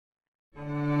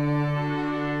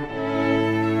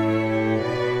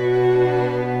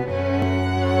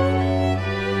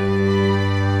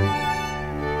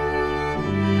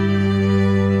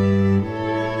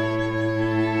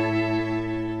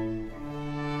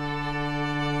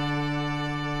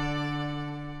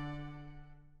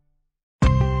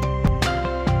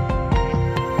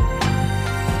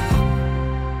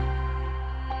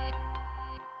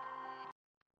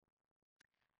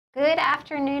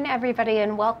afternoon, everybody,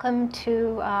 and welcome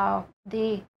to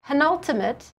the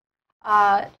penultimate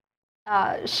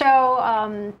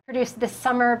show produced this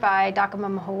summer by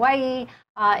Docomomo Hawaii,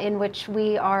 in which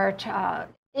we are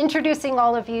introducing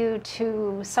all of you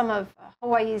to some of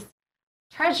Hawaii's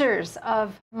treasures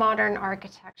of modern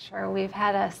architecture. We've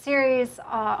had a series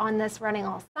on this running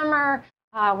all summer.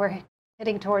 We're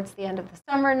heading towards the end of the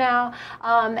summer now.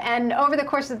 And over the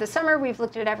course of the summer, we've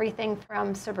looked at everything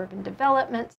from suburban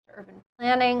development to urban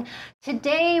planning.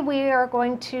 Today, we are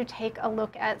going to take a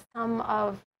look at some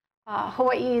of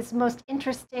Hawaii's most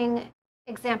interesting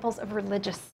examples of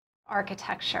religious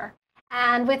architecture.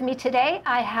 And with me today,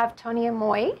 I have Tonia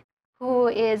Moy, who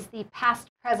is the past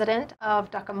president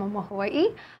of Docomomo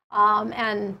Hawaii,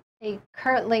 and a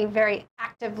currently very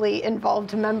actively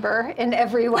involved member in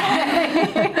every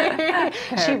way.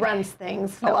 She runs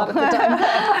things a lot of the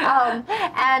time.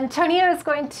 And Tonia has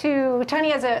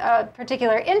a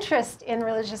particular interest in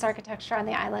religious architecture on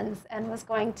the islands and was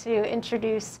going to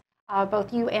introduce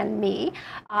both you and me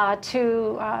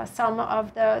to some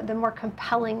of the more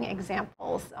compelling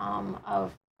examples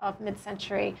of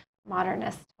mid-century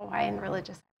modernist Hawaiian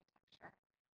religious architecture.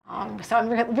 So I'm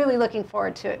really looking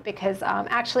forward to it because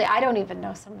actually I don't even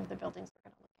know some of the buildings we're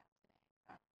going to look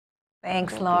at today.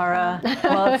 Thanks, Laura.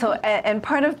 Well, and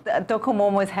part of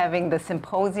Docomomo is having the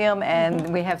symposium,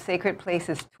 and we have Sacred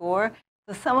Places tour.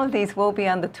 So some of these will be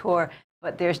on the tour,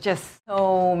 but there's just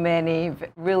so many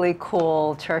really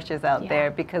cool churches out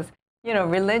there because, you know,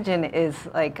 religion is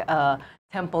like a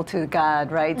temple to God,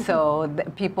 right? So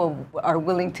people are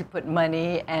willing to put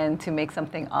money and to make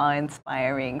something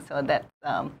awe-inspiring. So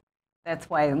that's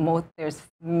why there's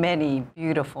many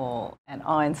beautiful and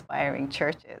awe-inspiring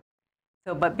churches.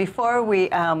 So, but before we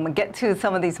get to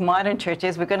some of these modern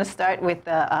churches, we're going to start with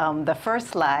the first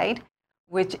slide,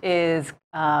 which is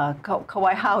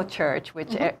Kauai Church,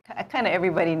 which kind of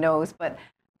everybody knows, but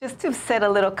just to set a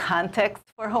little context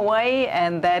for Hawaii,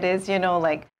 and that is, you know,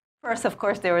 like, first, of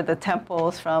course, there were the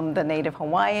temples from the native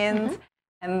Hawaiians,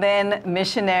 and then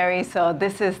missionaries. So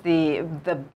this is the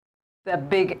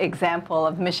big example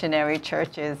of missionary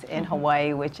churches in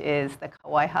Hawaii, which is the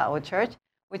Kauai Church,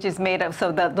 which is made of,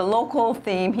 so the local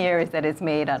theme here is that it's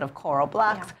made out of coral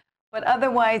blocks, but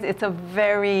otherwise it's a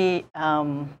very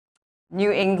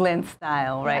New England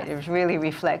style, right? It really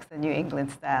reflects the New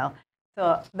England style.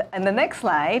 So, and the next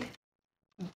slide,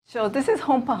 so this is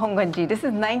Hompahonganji. This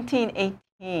is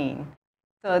 1918.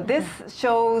 So this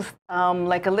shows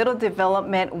like a little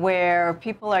development where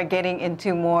people are getting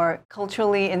into more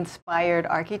culturally inspired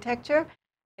architecture.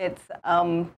 It's,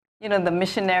 you know, the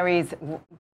missionaries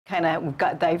kind of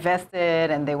got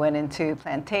divested and they went into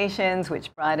plantations,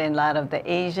 which brought in a lot of the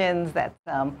Asians. That's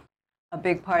a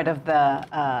big part of the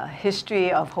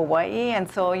history of Hawaii.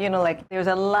 And so, you know, like there's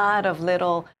a lot of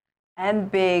little and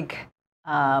big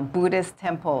Buddhist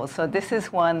temples. So this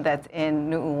is one that's in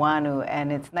Nu'uanu,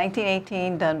 and it's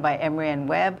 1918, done by Emery and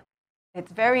Webb.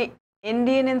 It's very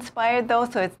Indian inspired though,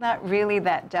 so it's not really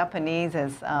that Japanese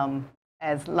as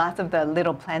lots of the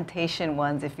little plantation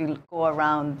ones. If you go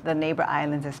around the neighbor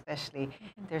islands especially,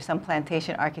 there's some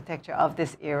plantation architecture of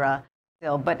this era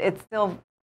still, but it's still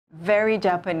very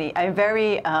Japanese,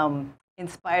 very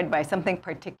inspired by something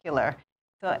particular.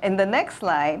 So in the next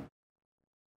slide,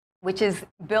 which is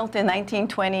built in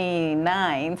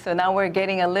 1929, so now we're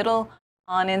getting a little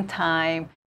on in time.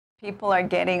 People are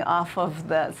getting off of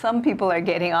some people are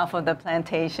getting off of the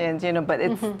plantations, you know, but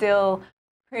it's still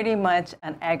pretty much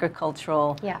an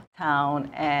agricultural town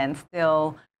and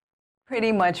still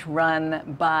pretty much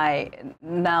run by,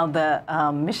 now the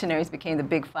missionaries became the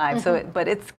Big Five, so but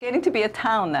it's getting to be a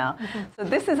town now. So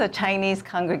this is a Chinese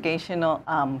congregational,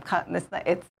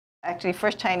 it's actually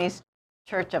First Chinese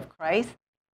Church of Christ.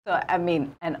 So, I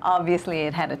mean, and obviously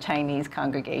it had a Chinese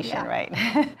congregation, right?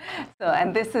 So,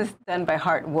 and this is done by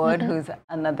Hart Wood, who's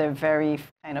another very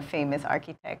kind of famous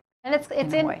architect. And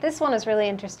this one is really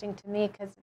interesting to me because,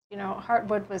 you know, Hart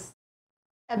Wood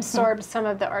absorbed some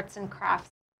of the arts and crafts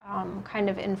kind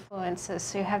of influences.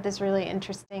 So you have this really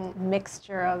interesting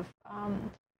mixture of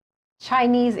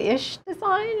Chinese-ish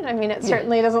design. I mean, it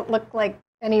certainly doesn't look like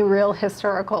any real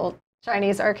historical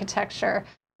Chinese architecture.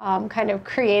 Kind of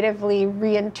creatively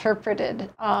reinterpreted in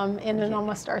an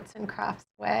almost arts and crafts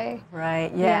way.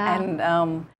 Right.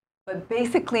 And but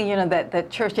basically, you know, the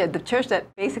church that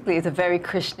basically is a very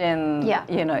Christian.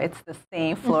 You know, it's the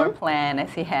same floor plan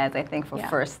as he has, I think, for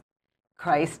First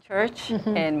Christ Church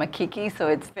in Makiki. So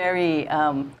it's very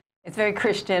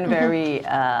Christian, very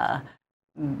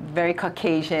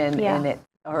Caucasian in its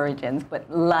origins, but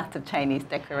lots of Chinese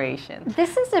decorations.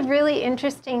 This is a really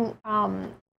interesting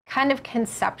kind of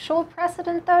conceptual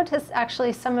precedent, though, to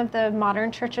actually some of the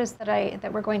modern churches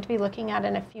that we're going to be looking at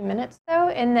in a few minutes, though,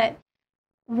 in that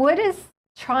Wood is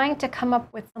trying to come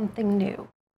up with something new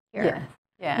here. Yeah.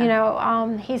 Yeah. You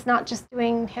know, he's not just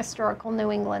doing historical New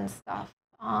England stuff.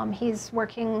 He's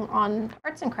working on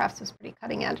arts and crafts. Was pretty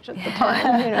cutting edge at the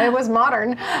time. You know, it was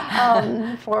modern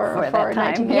for that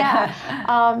time.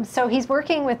 Yeah. So he's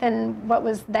working within what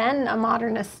was then a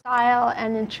modernist style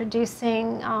and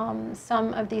introducing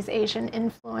some of these Asian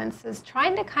influences,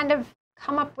 trying to kind of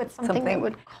come up with something that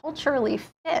would culturally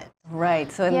fit.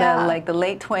 Right. So in the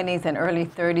late 20s and early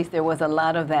 30s, there was a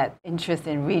lot of that interest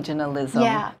in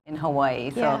regionalism in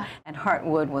Hawaii. So and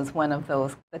Hartwood was one of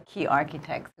the key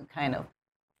architects who kind of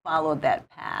followed that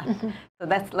path. So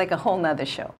that's like a whole nother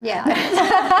show. Yeah.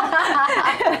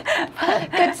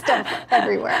 Good stuff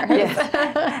everywhere. Yes.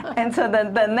 And so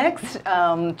the next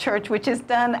church, which is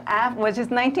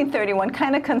 1931,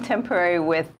 kind of contemporary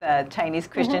with Chinese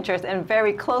Christian church and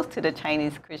very close to the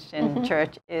Chinese Christian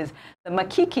church, is the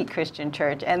Makiki Christian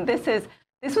Church. And this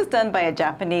was done by a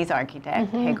Japanese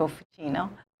architect, Heigo Fuchino.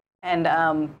 And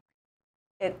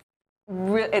it's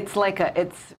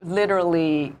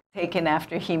literally taken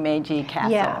after Himeji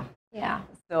Castle. Yeah.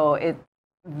 So it's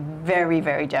very,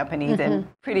 very Japanese and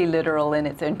pretty literal in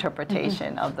its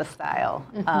interpretation of the style.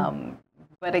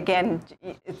 But again,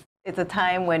 it's a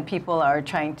time when people are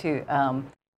trying to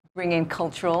bring in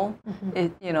cultural,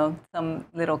 you know, some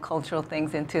little cultural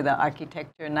things into the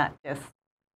architecture, not just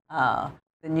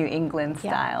the New England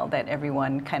style that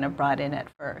everyone kind of brought in at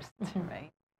first,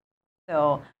 right?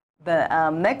 So the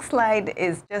next slide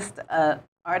is just an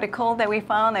article that we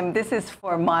found, and this is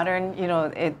for modern, you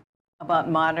know, about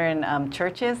modern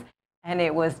churches, and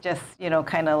it was just, you know,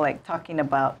 kind of like talking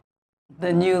about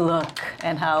the new look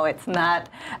and how it's not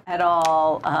at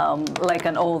all like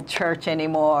an old church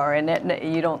anymore, and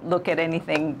you don't look at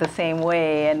anything the same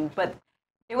way. But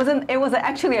it was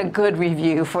actually a good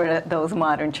review for those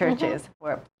modern churches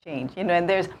for change, you know. And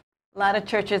there's a lot of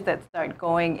churches that start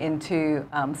going into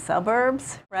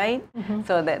suburbs, right?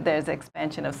 So that there's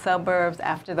expansion of suburbs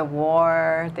after the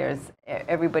war.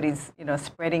 Everybody's, you know,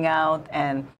 spreading out,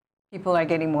 and people are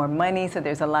getting more money. So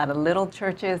there's a lot of little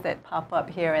churches that pop up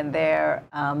here and there,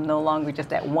 no longer just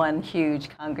that one huge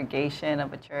congregation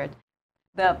of a church.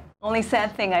 The only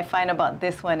sad thing I find about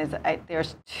this one is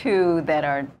there's two that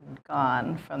are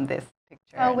gone from this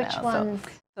picture. Oh, which ones?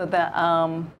 So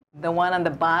the one on the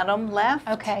bottom left.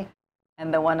 Okay.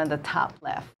 And the one on the top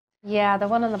left. Yeah, the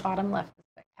one on the bottom left is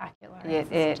spectacular.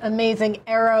 It's amazing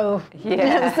arrow.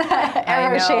 Yeah,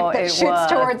 arrow shape that shoots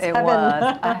towards heaven.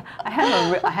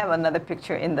 I have another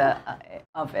picture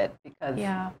of it because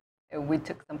we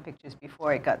took some pictures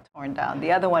before it got torn down.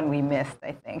 The other one we missed,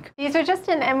 I think. These are just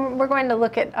and we're going to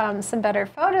look at some better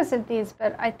photos of these,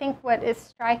 but I think what is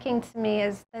striking to me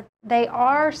is that they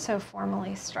are so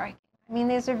formally striking. I mean,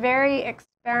 these are very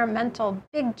experimental,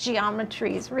 big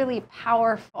geometries, really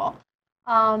powerful.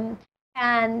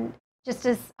 And just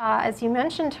as you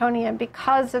mentioned, Tonia,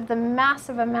 because of the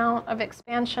massive amount of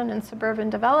expansion and suburban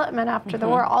development after the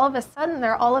war, all of a sudden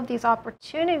there are all of these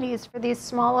opportunities for these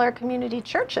smaller community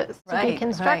churches to be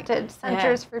constructed,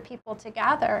 centers for people to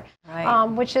gather,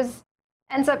 which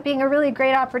ends up being a really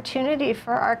great opportunity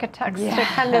for architects to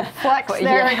kind of flex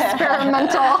their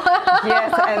experimental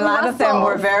Yes, and a lot of them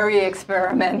were very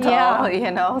experimental, you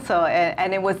know, so,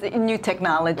 and it was new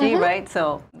technology, right?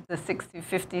 So the 50s,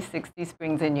 60s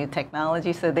brings in new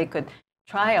technology, so they could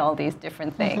try all these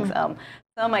different things.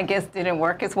 Some, I guess, didn't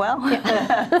work as well,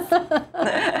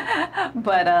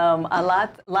 but a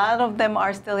lot of them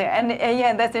are still here. And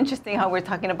yeah, that's interesting how we're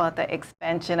talking about the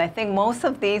expansion. I think most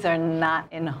of these are not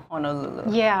in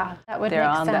Honolulu. Yeah, that would make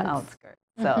sense. They're on the outskirts.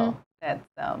 So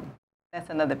that's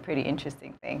another pretty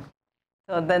interesting thing.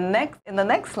 So in the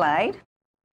next slide,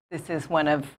 this is one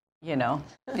of, you know,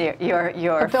 your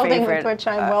building favorite, with which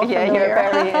I'm well familiar. You're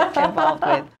very involved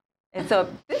with. And so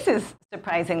this is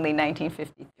surprisingly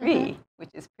 1953, which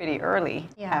is pretty early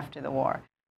after the war.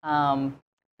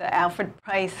 The Alfred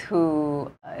Price,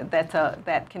 who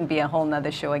that can be a whole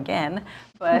nother show again,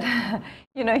 but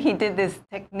you know, he did this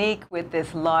technique with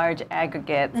this large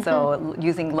aggregate, so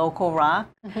using local rock.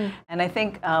 And I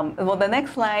think, well, the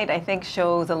next slide I think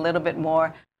shows a little bit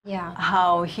more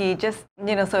how he just,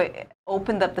 you know, so it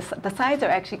opened up the sides are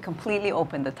actually completely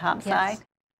open. The top side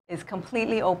is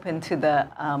completely open to the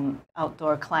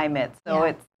outdoor climate. So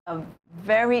it's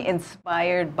very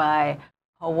inspired by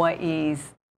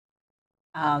Hawaii's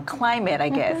climate, I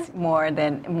guess, more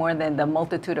than the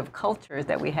multitude of cultures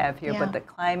that we have here. But the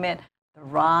climate, the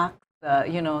rocks,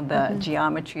 the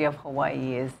geometry of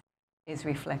Hawaii is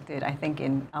reflected, I think,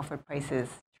 in Alfred Price's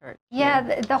church.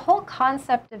 Yeah, the whole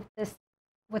concept of this,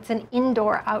 what's an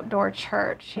indoor-outdoor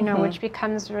church, you know, which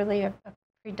becomes really a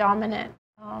predominant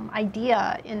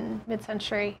idea in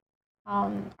mid-century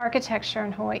architecture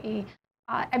in Hawaii.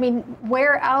 I mean,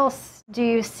 where else do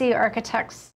you see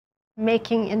architects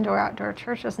making indoor-outdoor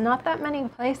churches? Not that many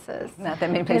places. Not that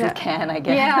many places can, I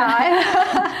guess.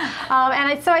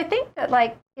 Yeah. So I think that,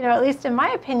 like, you know, at least in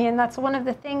my opinion, that's one of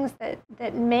the things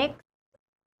that makes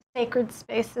sacred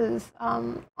spaces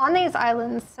on these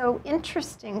islands so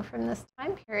interesting from this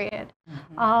time period,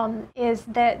 is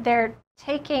that they're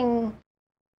taking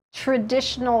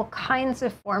traditional kinds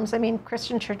of forms. I mean,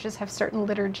 Christian churches have certain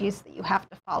liturgies that you have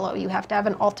to follow. You have to have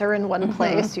an altar in one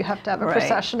place. You have to have a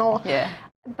processional. Yeah.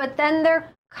 But then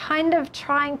they're kind of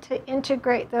trying to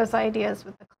integrate those ideas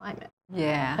with the climate.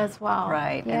 Yeah. As well.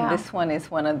 Right. Yeah. And this one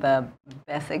is one of the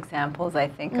best examples, I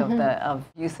think, of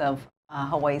use of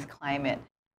Hawaii's climate.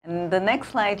 And the next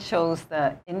slide shows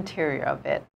the interior of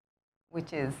it,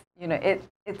 which is, you know,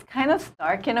 it's kind of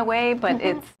stark in a way, but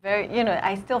it's very, you know,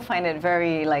 I still find it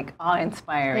very, like,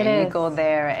 awe-inspiring. You go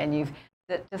there and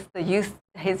just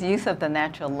his use of the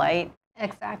natural light.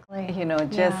 Exactly. You know,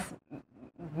 just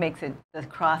makes the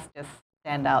cross just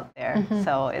stand out there.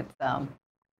 So it's,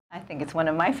 I think it's one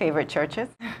of my favorite churches.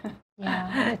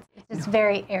 Yeah, it's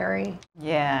very airy.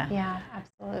 Yeah. Yeah,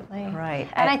 absolutely. Right.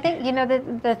 And I think, you know,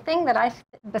 the thing that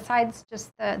besides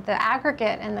just the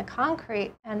aggregate and the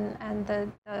concrete and the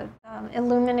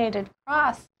illuminated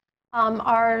cross,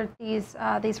 are these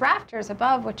rafters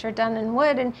above, which are done in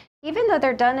wood. And even though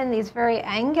they're done in these very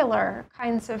angular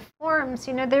kinds of forms,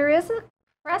 you know, there is a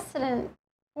precedent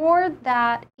for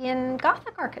that in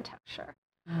Gothic architecture.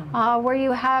 Where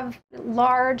you have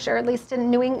large, or at least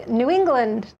in New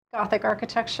England Gothic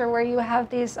architecture, where you have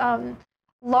these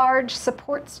large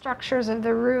support structures of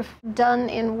the roof done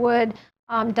in wood,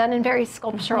 done in very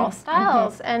sculptural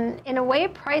styles. And in a way,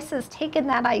 Price has taken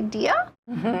that idea,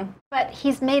 but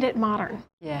he's made it modern.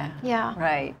 Yeah. Yeah.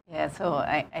 Right. Yeah. So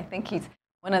I think he's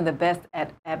one of the best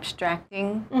at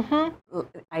abstracting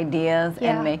ideas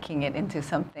and making it into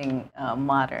something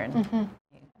modern.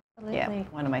 Yeah,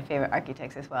 one of my favorite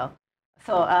architects as well.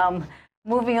 So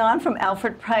moving on from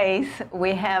Alfred Price,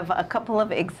 we have a couple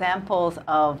of examples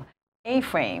of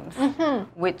A-frames,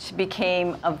 which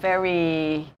became a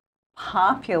very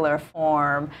popular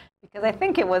form because I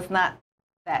think it was not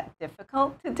that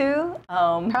difficult to do.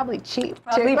 Probably cheap.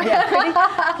 Probably, too. yeah,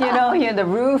 pretty, you know, the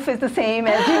roof is the same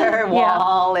as your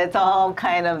wall. It's all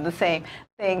kind of the same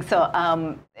thing. So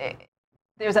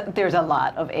there's a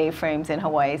lot of A-frames in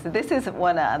Hawaii. So this is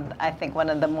I think one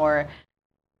of the more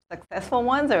successful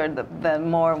ones, or the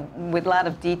more with a lot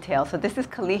of detail. So this is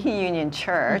Kalihi Union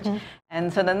Church.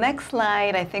 And so the next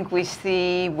slide, I think we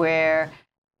see where,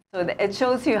 so it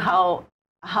shows you how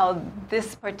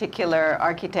this particular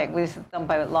architect, which is done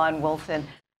by Lon Wilson,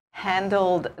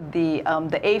 handled the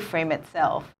A-frame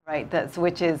itself, right?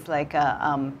 Which is like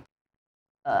a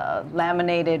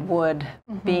laminated wood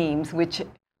beams,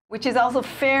 which is also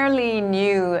fairly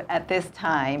new at this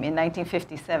time in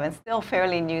 1957, still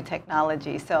fairly new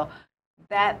technology. So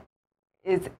that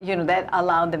is, you know, that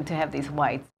allowed them to have these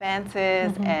wide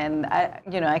spanses. And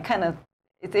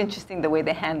it's interesting the way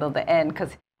they handled the end,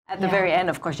 because at the very end,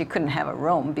 of course, you couldn't have a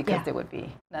room because there would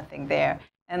be nothing there.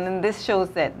 And then this shows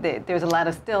that there's a lot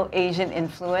of still Asian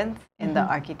influence in the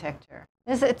architecture.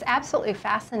 It's absolutely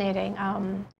fascinating.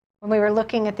 When we were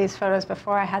looking at these photos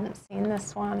before, I hadn't seen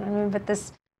this one. I mean, but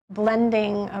this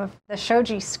blending of the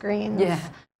shoji screens,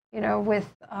 you know,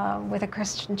 with a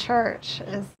Christian church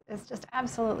is just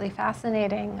absolutely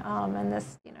fascinating. And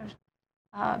this, you know,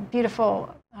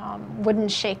 beautiful wooden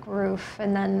shake roof,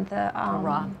 and then the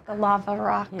lava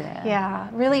rock. Yeah,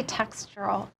 really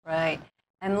textural. Right.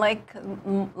 And like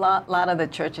a lot of the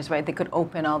churches, right, they could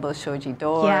open all those shoji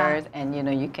doors, and, you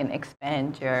know, you can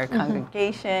expand your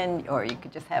congregation, or you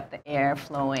could just have the air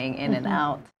flowing in and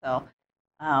out. So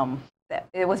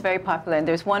it was very popular. And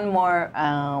there's one more,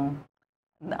 on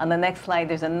the next slide,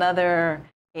 there's another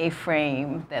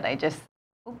A-frame that I just,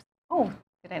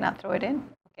 did I not throw it in?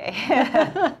 Okay.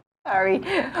 Sorry.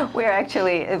 We're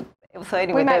actually, so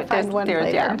anyway, we might find one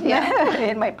later. Yeah,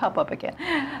 it might pop up again.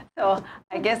 So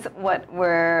I guess what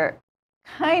we're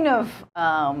kind of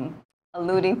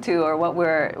alluding to, or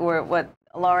what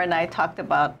Laura and I talked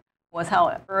about, was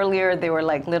how earlier they were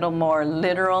like little more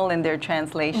literal in their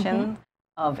translation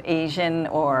of Asian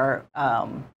or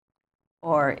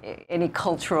any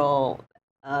cultural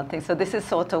thing. So this is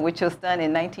Soto, which was done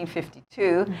in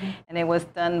 1952, and it was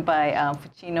done by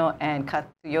Fuchino and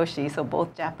Katsuyoshi, so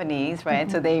both Japanese, right?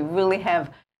 So they really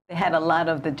had a lot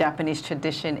of the Japanese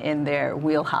tradition in their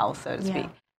wheelhouse, so to speak.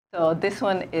 So this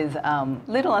one is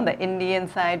little on the Indian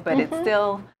side, but it's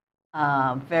still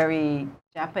very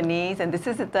Japanese. And this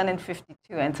is done in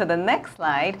 52. And so the next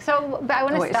slide. So I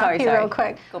want to stop you real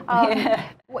quick.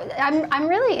 I'm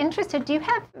really interested. Do you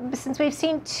have, since we've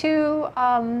seen two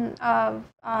of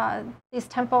these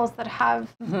temples that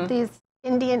have these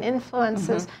Indian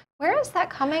influences, where is that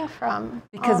coming from?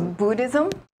 Because Buddhism,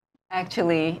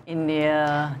 actually,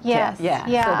 India. Yes. Yeah.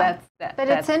 So that's but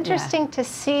it's interesting to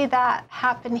see that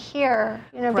happen here,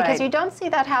 you know, because you don't see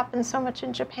that happen so much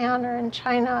in Japan or in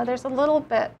China. There's a little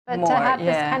bit, but more, to have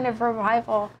this kind of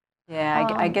revival. Yeah,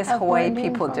 I guess Hawaii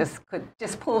people could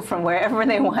pull from wherever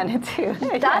they wanted to.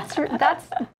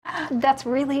 That's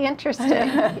really interesting.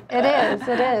 It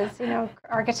is. You know,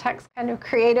 architects kind of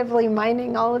creatively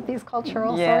mining all of these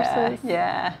cultural sources.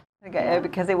 Yeah.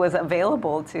 Because it was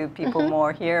available to people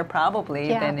more here probably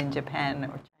than in Japan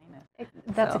or China.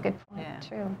 That's a good point,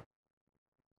 true.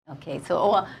 Okay,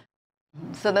 so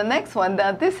the next one,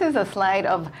 this is a slide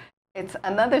of, it's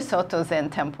another Soto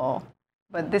Zen temple,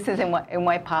 but this is in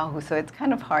Waipahu, so it's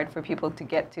kind of hard for people to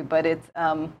get to, but it's,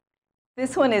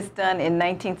 this one is done in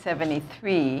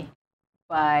 1973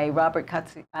 by Robert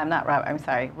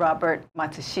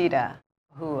Matsushita,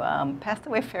 who passed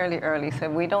away fairly early, so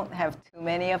we don't have too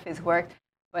many of his work.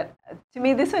 But to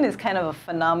me, this one is kind of a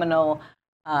phenomenal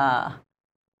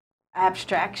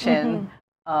abstraction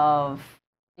of,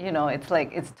 you know, it's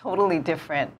totally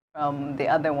different from the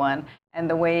other one. And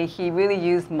the way he really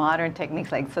used modern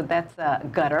techniques, so that's a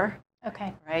gutter.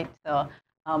 Okay. Right? So,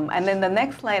 and then the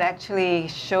next slide actually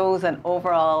shows an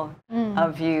overall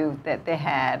view that they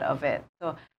had of it.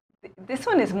 So this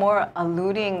one is more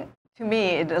alluding, to me,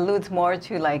 it alludes more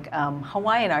to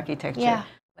Hawaiian architecture. Yeah.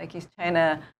 Like he's trying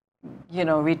to, you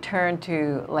know, return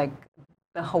to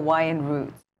the Hawaiian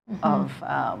roots of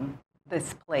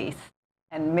this place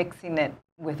and mixing it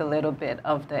with a little bit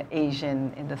of the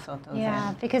Asian in the Soto Zen.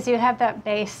 Yeah, because you have that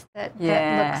base that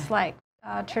looks like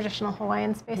traditional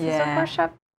Hawaiian spaces of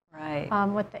worship. Right.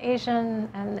 With the Asian,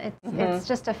 and it's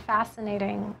just a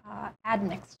fascinating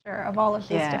admixture of all of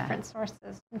these different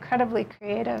sources. Incredibly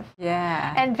creative.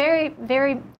 Yeah. And very,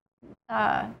 very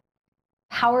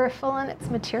powerful in its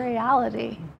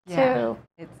materiality too.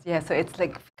 So it's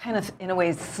kind of in a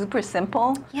way super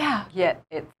simple. Yeah. Yet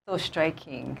it's so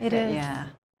striking. It is. Yeah.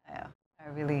 I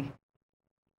really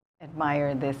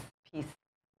admire this piece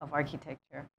of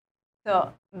architecture.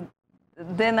 So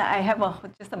then I have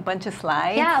just a bunch of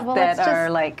slides that are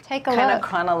kind of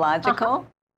chronological.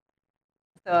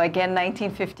 So again,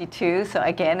 1952. So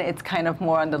again, it's kind of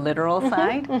more on the literal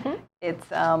side.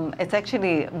 It's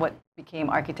actually what became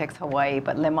Architects Hawaii,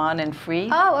 but Lemon and Free.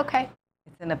 Oh, okay.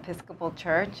 It's an Episcopal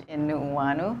church in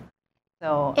Nu'uanu.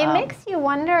 So it makes you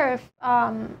wonder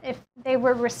if they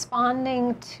were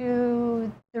responding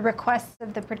to the requests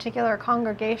of the particular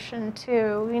congregation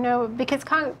too, you know, because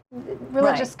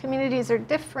religious communities are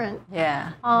different.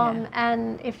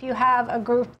 And if you have a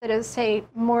group that is, say,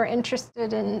 more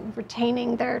interested in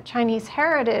retaining their Chinese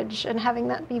heritage and having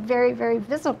that be very, very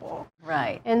visible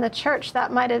in the church,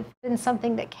 that might have been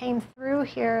something that came through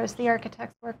here as the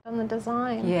architects worked on the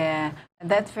design. Yeah,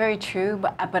 that's very true.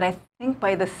 But I think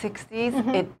by the 60s,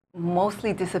 it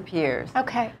mostly disappears.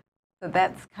 Okay. So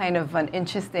that's kind of an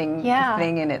interesting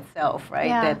thing in itself, right?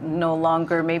 That no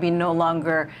longer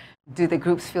do the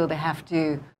groups feel they have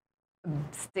to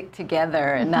stick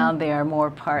together, and now they are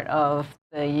more part of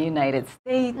the United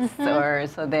States, or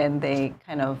so then they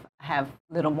kind of have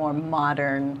a little more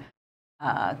modern,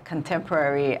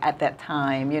 contemporary at that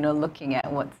time, you know, looking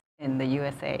at what's in the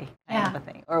USA kind of a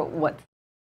thing, or what's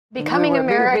becoming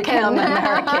American. Become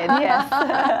American, yes.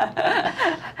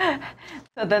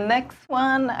 So the next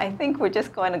one, I think we're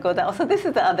just going to go down. So this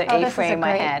is the other A-frame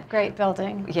I had. Great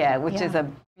building. Yeah, which is a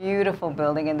beautiful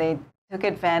building, and they took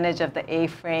advantage of the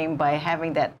A-frame by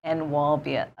having that end wall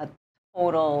be a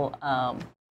total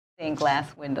stained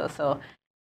glass window. So,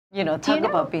 you know, talk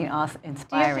about being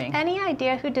inspiring. Do you have any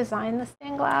idea who designed the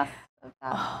stained glass of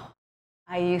that? Oh,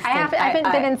 I haven't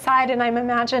been inside, and I'm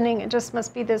imagining it just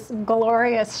must be this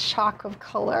glorious shock of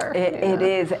color. It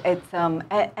is. It's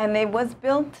and it was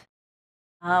built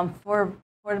for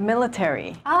the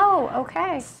military. Oh,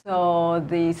 okay. So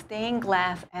the stained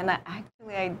glass, and I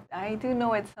do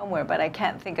know it somewhere, but I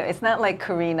can't think of. It's not like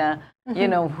Karina, you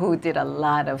know, who did a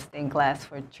lot of stained glass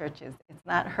for churches. It's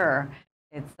not her.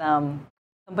 It's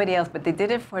somebody else, but they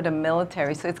did it for the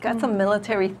military. So it's got some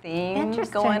military themes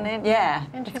going in. Yeah,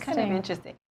 it's kind of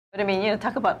interesting. But I mean, you know,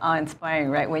 talk about awe-inspiring,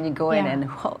 right? When you go in and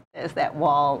there's that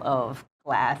wall of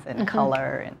glass and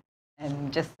color,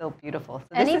 and just so beautiful. So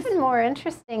and even more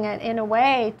interesting in a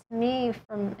way to me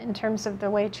in terms of the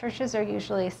way churches are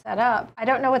usually set up. I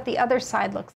don't know what the other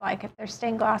side looks like, if there's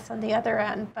stained glass on the other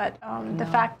end, but the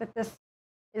fact that this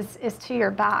is to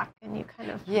your back, and you kind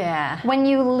of, when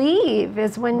you leave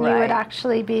is when you would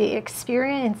actually be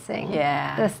experiencing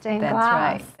the stained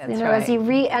glass. That's as you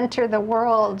re-enter the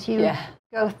world, you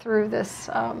go through this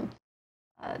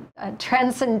a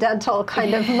transcendental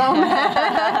kind of moment.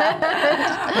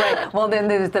 Right. Well, then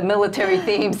there's the military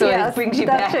theme, so it brings you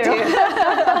back to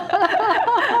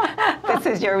this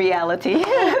is your reality.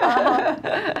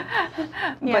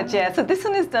 But so this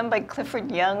one is done by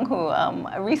Clifford Young, who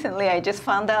recently I just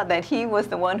found out that he was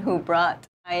the one who brought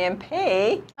I Am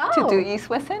Pei to do East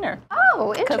West Center.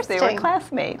 Oh, interesting. Because they were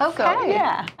classmates. Okay. So,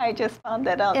 yeah, I just found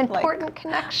that out. Important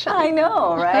connection. I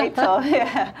know, right? So,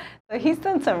 so he's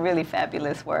done some really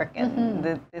fabulous work,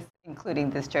 and including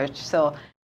this church. So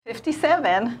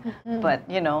 57, but,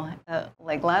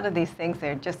 like a lot of these things,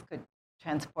 they're just could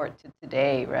transport to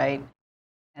today, right?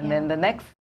 And then the next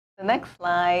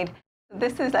slide,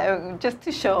 this is just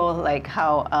to show like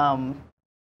how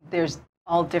there's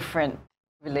all different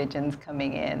religions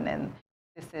coming in, and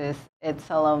this is Ed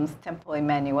Solom's Temple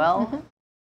Emmanuel,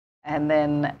 and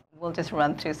then we'll just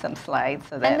run through some slides.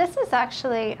 And this is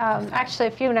actually,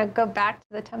 if you want to go back to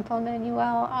the Temple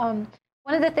Emmanuel,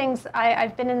 one of the things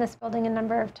I've been in this building a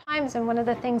number of times, and one of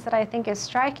the things that I think is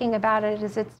striking about it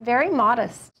is it's very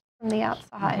modest from the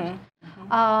outside,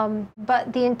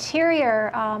 but the interior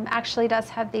actually does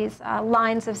have these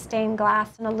lines of stained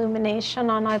glass and illumination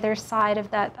on either side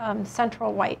of that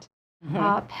central white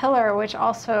pillar, which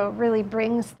also really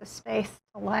brings the space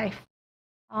to life.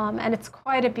 And it's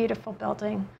quite a beautiful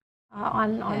building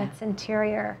on its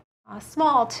interior.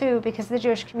 Small, too, because the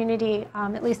Jewish community,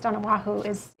 at least on Oahu,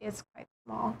 is quite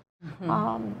small.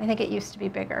 I think it used to be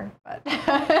bigger, but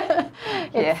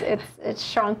it's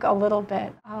shrunk a little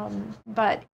bit.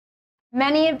 But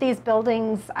many of these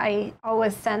buildings, I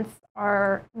always sense,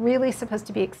 are really supposed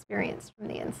to be experienced from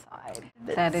the inside.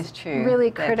 That is true.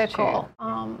 Really critical.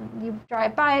 You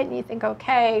drive by it and you think,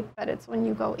 okay, but it's when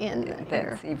you go in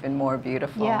that's even more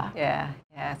beautiful. Yeah.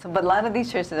 So, but a lot of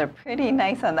these churches are pretty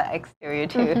nice on the exterior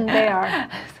too. They are.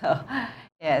 So,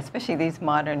 especially these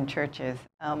modern churches.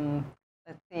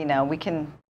 Let's see now. We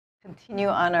can continue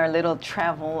on our little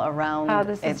travel around. Oh,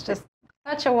 this is just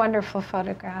such a wonderful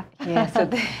photograph. So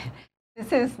this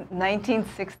is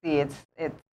 1960. It's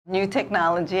new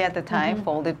technology at the time,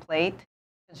 folded plate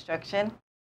construction.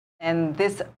 And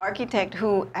this architect,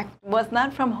 who was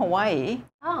not from Hawaii,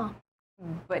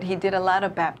 but he did a lot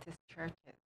of Baptist churches.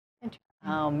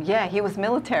 He was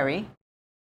military.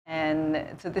 And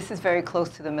so this is very close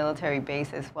to the military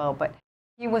base as well. But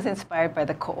he was inspired by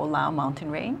the Ko'olau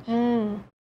mountain range. And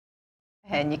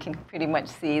you can pretty much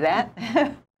see that.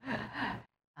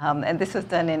 And this was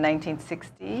done in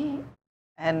 1960.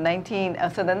 And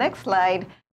so the next slide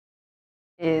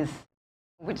is,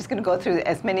 we're just going to go through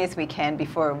as many as we can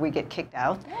before we get kicked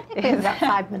out. I think we have about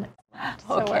 5 minutes left,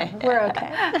 so we're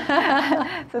okay.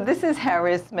 So this is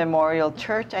Harris Memorial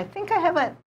Church. I think I have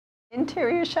an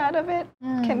interior shot of it.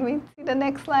 Can we see the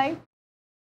next slide?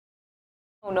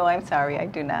 Oh, no, I'm sorry, I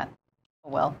do not.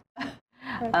 Oh, well.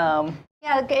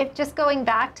 Just going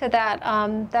back to that,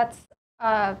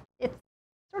 it's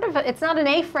sort of it's not an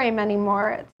A-frame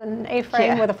anymore. It's an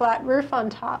A-frame with a flat roof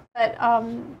on top. But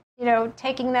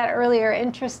taking that earlier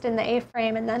interest in the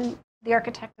A-frame, and then the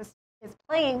architect is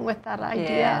playing with that idea.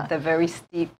 Yeah, the very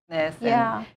steepness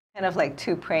and kind of like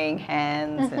two praying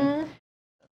hands.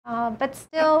 But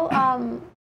still,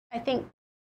 I think,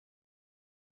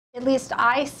 at least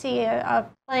I see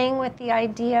playing with the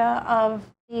idea of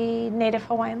the native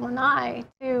Hawaiian lanai,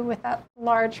 too, with that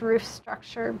large roof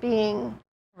structure being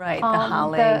the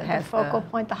hale has the focal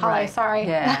point, the hale, right. sorry.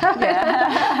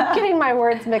 Yeah. Getting my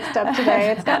words mixed up today.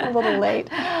 It's gotten a little late.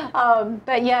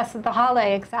 But yes, the hale,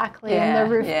 exactly, and the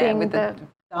roof being with the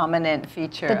dominant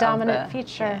feature. The dominant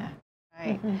feature.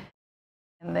 Right.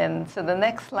 And then, so the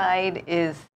next slide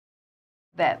is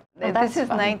that. This is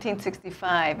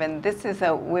 1965, and this is a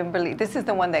Wimberley. This is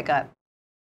the one that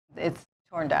it's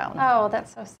torn down. Oh,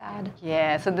 that's so sad.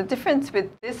 Yeah, so the difference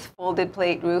with this folded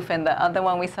plate roof and the other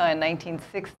one we saw in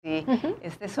 1960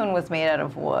 is this one was made out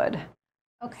of wood.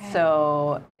 Okay.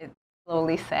 So it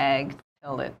slowly sagged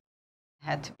till it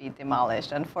had to be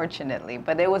demolished, unfortunately.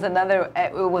 But it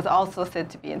was also said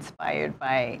to be inspired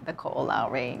by the Ko'olau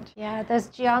range. Yeah, those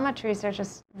geometries are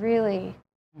just really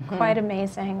quite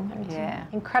amazing.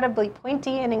 Incredibly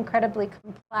pointy and incredibly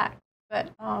complex, but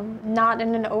not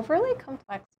in an overly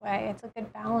complex way. It's a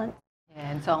good balance. Yeah,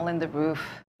 and it's all in the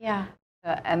roof. Yeah.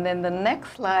 And then the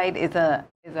next slide is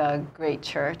a great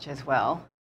church as well.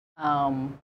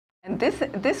 And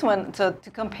this one, so to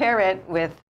compare it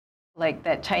with like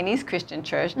that Chinese Christian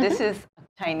church, this is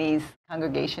a Chinese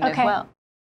congregation as well.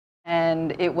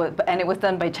 And it was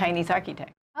done by Chinese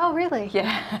architects. Oh, really?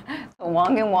 Yeah. So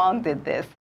Wang and Wang did this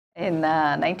in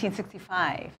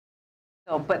 1965.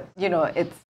 So, but you know,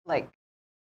 it's like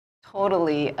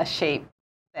totally a shape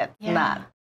that's not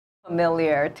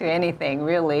familiar to anything,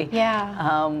 really.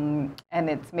 Yeah. And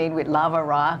it's made with lava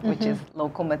rock, which is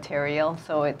local material.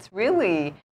 So it's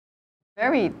really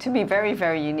to me, very,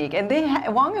 very unique. And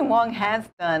Wang and Wang has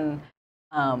done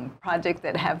projects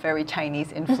that have very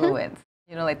Chinese influence.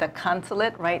 You know, like the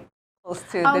consulate right close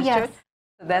to this church.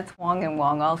 So that's Wang and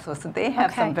Wang also. So they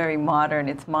have some very modern.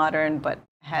 It's modern, but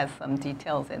has some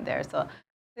details in there. So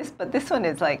this one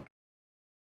is like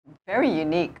very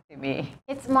unique to me.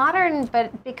 It's modern,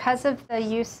 but because of the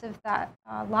use of that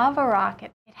lava rock,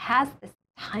 it has this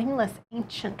timeless,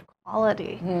 ancient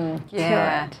quality to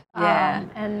it. Yeah.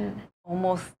 And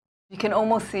almost, you can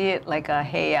almost see it like a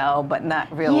heiau, but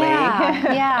not really.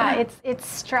 Yeah. It's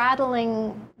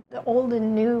straddling the old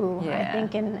and new, I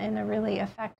think, in a really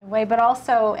effective way. But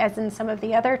also, as in some of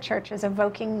the other churches,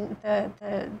 evoking the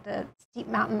steep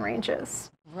mountain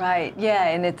ranges. Right. Yeah,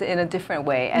 and it's in a different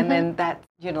way. And then that,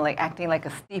 you know, like acting like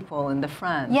a steeple in the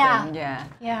front. Yeah. And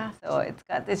Yeah. So it's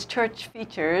got its church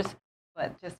features,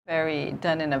 but just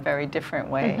done in a very different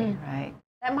way, right?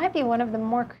 That might be one of the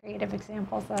more creative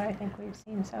examples that I think we've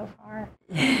seen so far.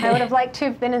 I would have liked to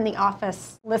have been in the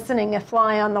office listening a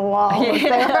fly on the wall.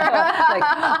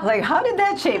 like, how did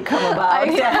that shape come about?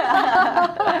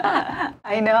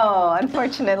 I know.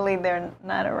 Unfortunately, they're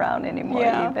not around anymore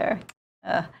either.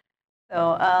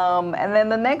 And then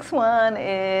the next one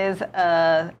is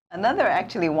another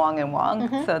actually Wang and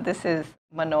Wang. So this is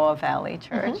Manoa Valley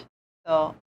Church.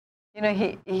 So, you know,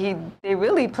 they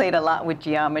really played a lot with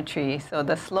geometry. So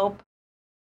the slope,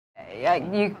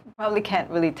 you probably can't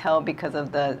really tell because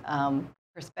of the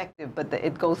perspective, but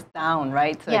it goes down,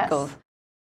 right? So it goes.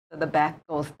 So the back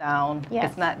goes down.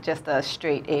 It's not just a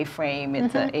straight A-frame.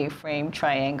 It's an A-frame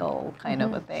triangle kind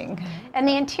of a thing. And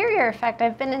the interior effect,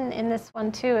 I've been in this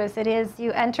one too, is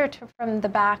you enter from the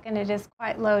back and it is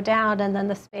quite low down, and then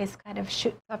the space kind of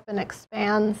shoots up and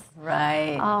expands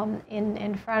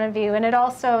in front of you. And it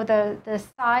also, the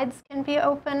sides can be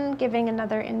open, giving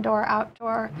another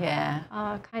indoor-outdoor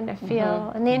kind of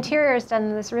feel. And the interior is done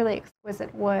in this really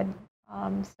exquisite wood.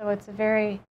 So it's a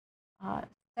very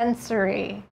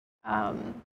sensory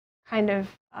kind of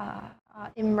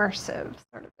immersive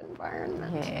sort of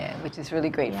environment. Yeah, which is really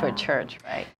great for a church,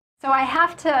 right? So I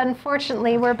have to,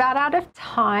 unfortunately, we're about out of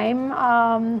time,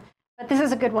 but this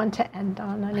is a good one to end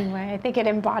on anyway. I think it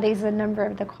embodies a number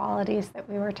of the qualities that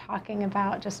we were talking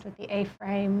about just with the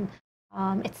A-frame.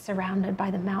 It's surrounded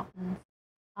by the mountains.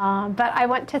 But I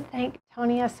want to thank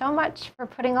Tonia so much for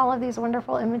putting all of these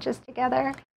wonderful images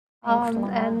together.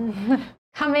 And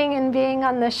coming and being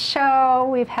on the show.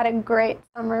 We've had a great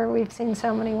summer. We've seen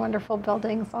so many wonderful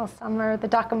buildings all summer. The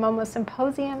Docomomo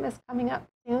Symposium is coming up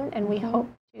soon, and we hope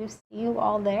to see you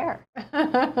all there.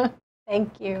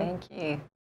 Thank you. Thank you.